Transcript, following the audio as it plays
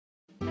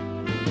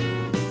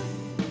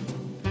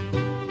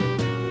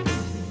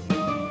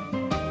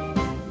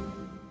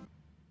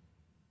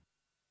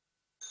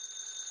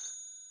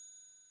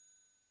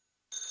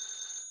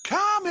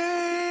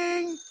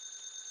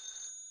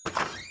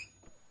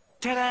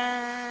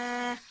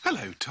Ta-da!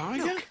 Hello,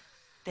 Tiger. Look,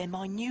 they're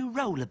my new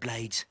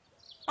rollerblades.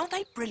 Aren't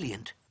they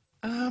brilliant?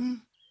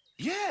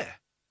 Yeah.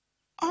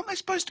 Aren't they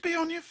supposed to be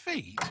on your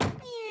feet?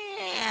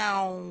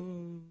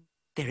 Meow.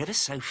 They're ever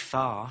so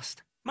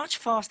fast. Much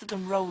faster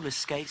than roller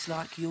skates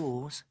like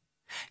yours.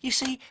 You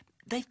see,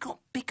 they've got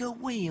bigger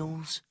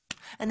wheels.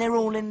 And they're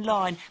all in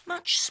line,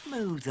 much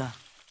smoother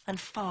and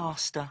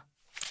faster.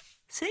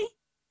 See?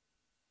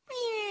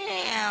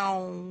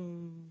 Meow.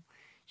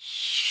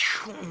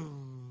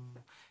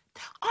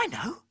 I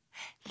know.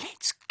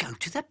 Let's go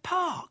to the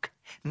park.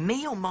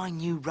 Me on my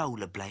new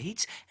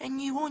rollerblades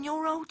and you on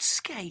your old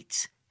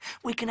skates.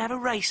 We can have a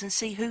race and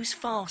see who's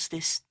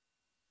fastest.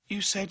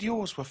 You said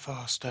yours were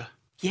faster.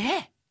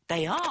 Yeah,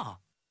 they are.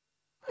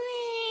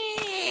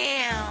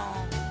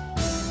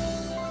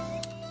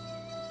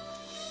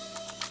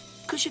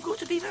 Because you've got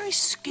to be very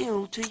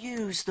skilled to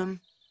use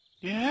them.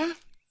 Yeah?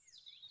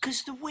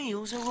 Because the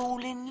wheels are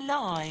all in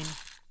line.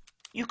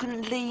 You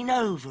can lean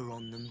over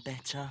on them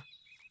better.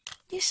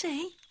 You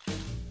see?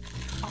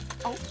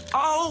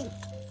 Oh!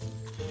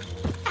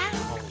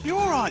 Ow! You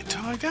all right,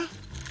 Tiger?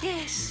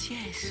 Yes,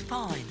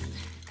 fine.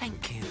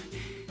 Thank you.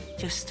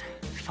 Just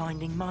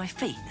finding my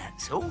feet,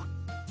 that's all.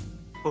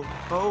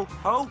 Oh!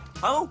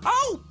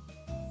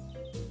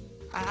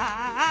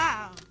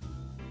 Ah!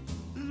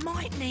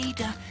 Might need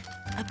a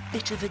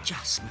bit of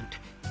adjustment.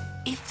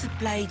 If the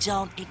blades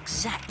aren't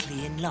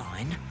exactly in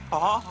line...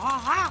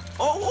 Oh!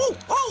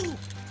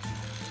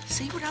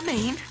 See what I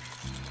mean?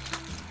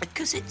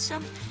 Because it's,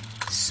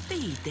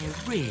 speed they're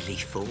really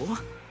for.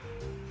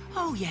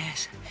 Oh,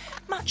 yes.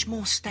 Much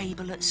more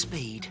stable at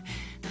speed.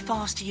 The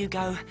faster you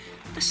go,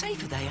 the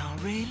safer they are,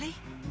 really.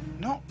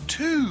 Not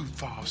too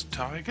fast,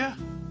 Tiger.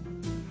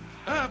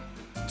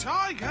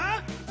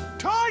 Tiger?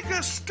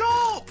 Tiger,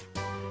 stop!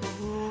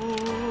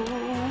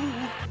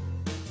 Oh.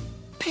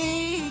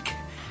 Pig!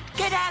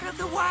 Get out of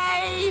the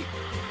way!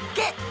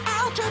 Get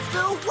out of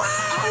the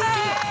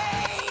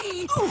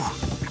way! Oh,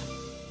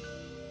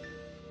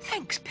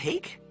 thanks,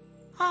 Pig.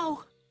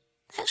 Oh,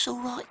 that's all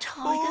right,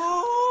 Tiger.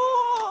 Oh.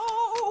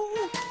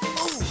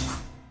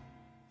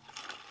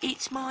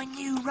 It's my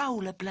new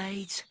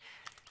rollerblades.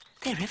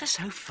 They're ever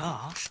so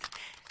fast,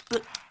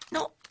 but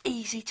not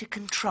easy to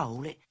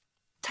control. It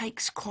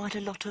takes quite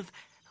a lot of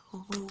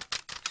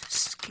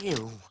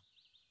skill.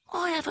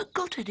 I haven't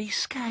got any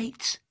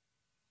skates.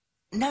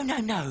 No.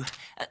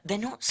 They're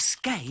not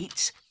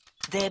skates.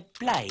 They're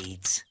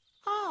blades.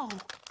 Oh,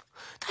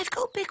 they've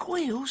got big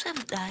wheels,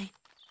 haven't they?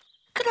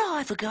 Could I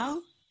have a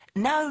go?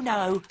 No.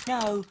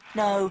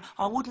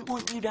 I wouldn't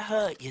want you to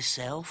hurt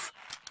yourself.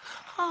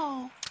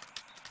 Oh,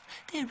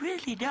 they're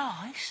really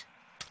nice.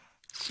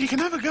 You can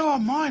have a go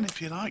on mine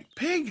if you like,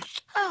 Pig.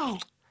 Oh,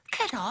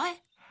 can I?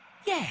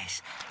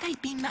 Yes,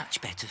 they'd be much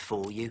better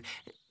for you.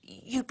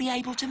 You'd be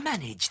able to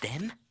manage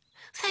them.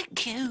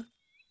 Thank you.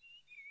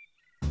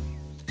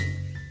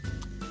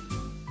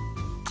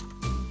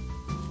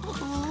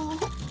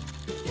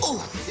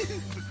 Oh.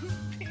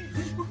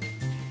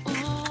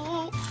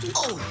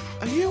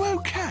 Are you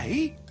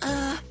okay?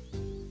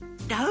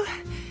 No.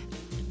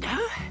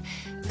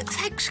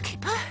 Thanks,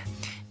 Kipper.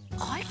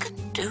 I can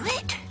do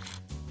it.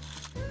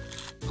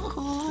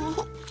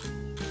 Oh.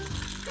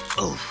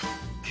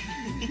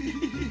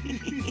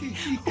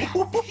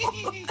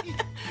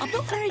 I'm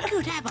not very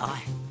good, am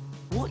I?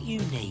 What you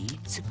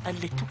need's a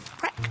little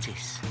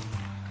practice.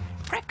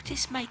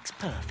 Practice makes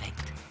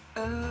perfect.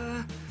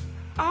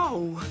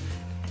 Oh.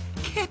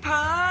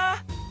 Kipper!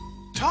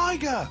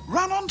 Tiger,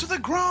 run onto the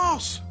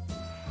grass!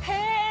 Help!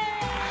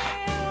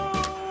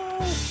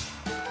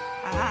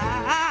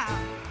 Ah!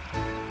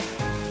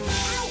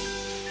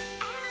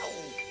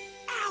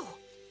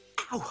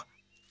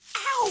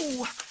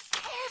 Ow!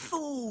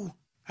 Careful!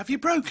 Have you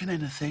broken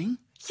anything?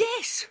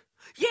 Yes,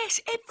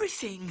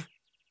 everything.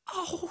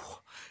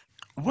 Oh.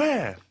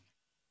 Where?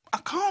 I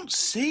can't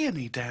see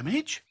any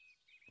damage.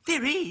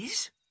 There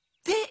is.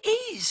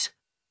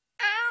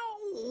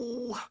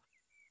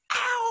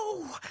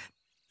 Ow!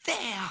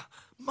 There,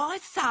 my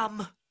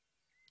thumb.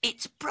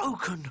 It's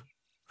broken.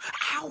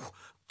 Ow!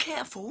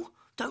 Careful,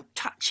 don't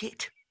touch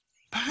it.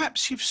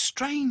 Perhaps you've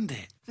strained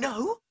it.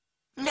 No,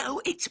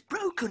 it's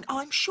broken.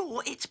 I'm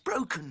sure it's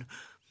broken.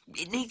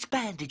 It needs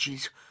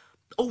bandages,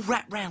 all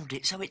wrapped round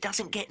it so it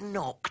doesn't get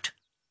knocked.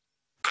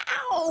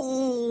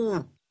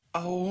 Ow!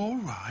 Oh, all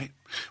right.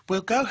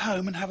 We'll go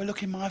home and have a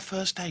look in my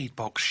first aid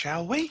box,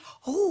 shall we?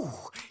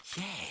 Oh,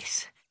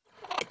 yes.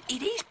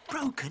 It is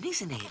broken,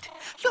 isn't it?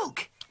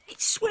 Look,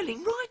 it's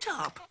swelling right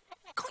up.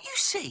 Can't you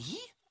see?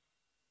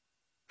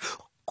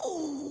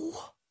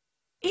 Oh,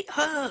 it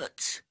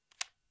hurts.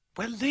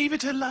 Well, leave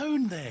it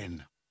alone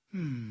then.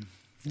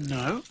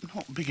 No,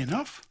 not big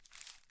enough.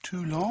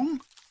 Too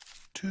long?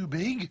 Too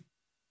big?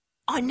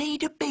 I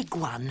need a big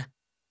one.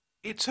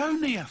 It's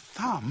only a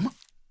thumb.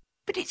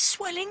 But it's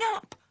swelling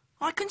up.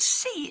 I can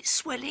see it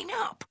swelling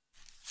up.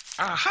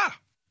 Aha!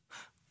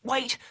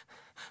 Wait,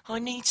 I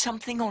need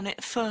something on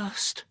it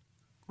first.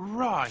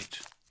 Right.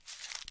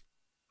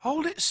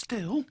 Hold it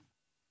still.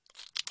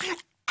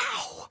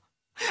 Ow!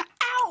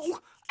 Ow!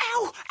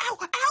 Ow! Ow!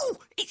 Ow!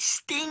 It's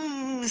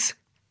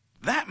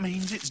That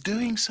means it's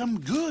doing some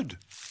good.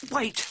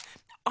 Wait,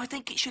 I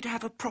think it should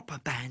have a proper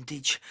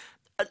bandage.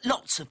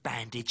 Lots of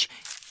bandage,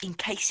 in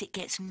case it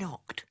gets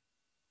knocked.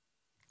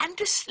 And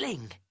a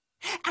sling.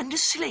 And a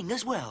sling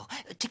as well,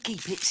 to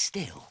keep it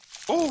still.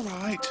 All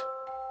right.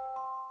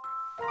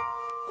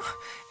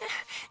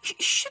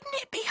 Shouldn't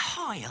it be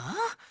higher?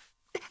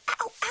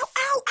 Ow, ow,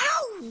 ow,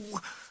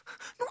 ow!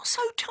 Not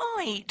so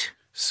tight.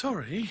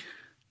 Sorry.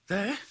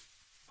 There.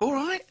 All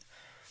right.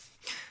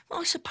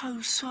 I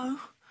suppose so.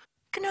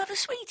 Can I have a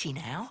sweetie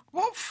now?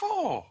 What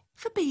for?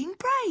 For being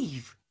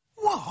brave.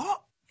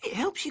 What? It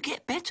helps you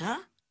get better.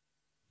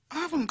 I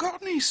haven't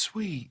got any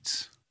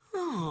sweets.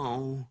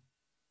 Oh.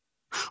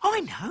 I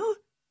know.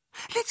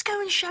 Let's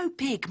go and show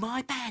Pig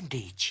my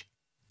bandage.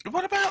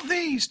 What about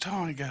these,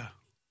 Tiger?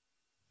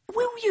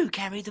 Will you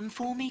carry them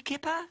for me,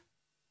 Kipper?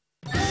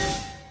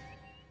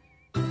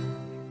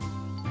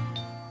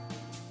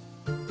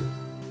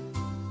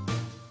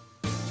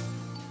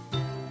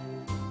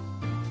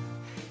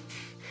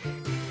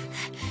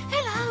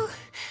 Hello.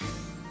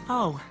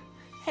 Oh,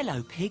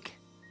 hello, Pig.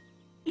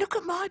 Look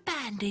at my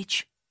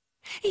bandage.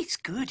 It's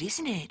good,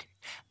 isn't it?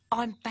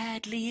 I'm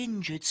badly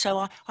injured,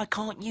 so I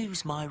can't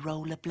use my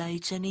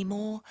rollerblades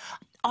anymore.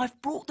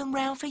 I've brought them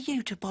round for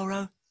you to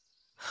borrow.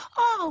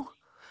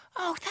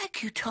 Oh,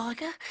 thank you,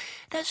 Tiger.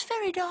 That's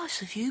very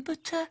nice of you,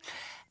 but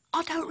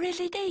I don't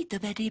really need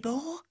them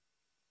anymore.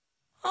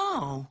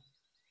 Oh.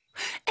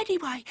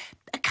 Anyway,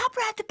 come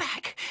round the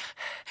back.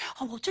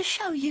 I want to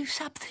show you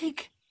something.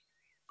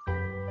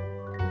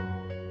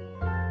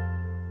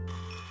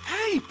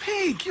 Hey,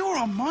 Pig, you're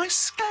on my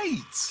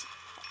skates.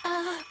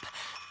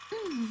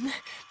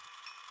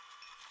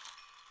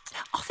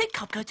 I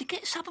think I'm going to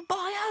get some of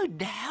my own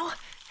now.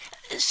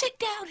 Sit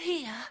down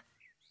here.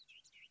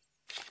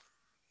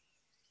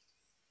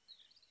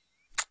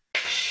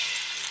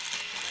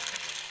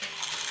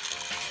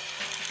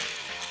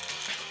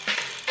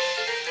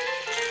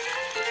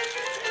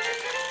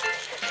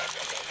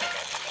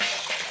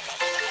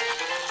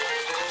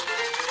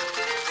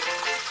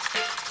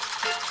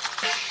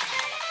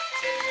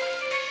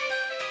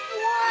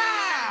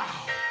 Wow!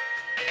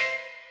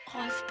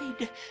 I've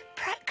been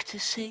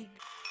practicing.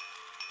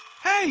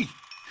 Hey,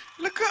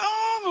 look at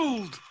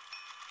Arnold.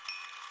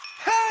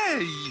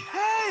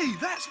 Hey,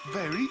 that's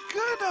very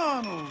good,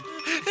 Arnold.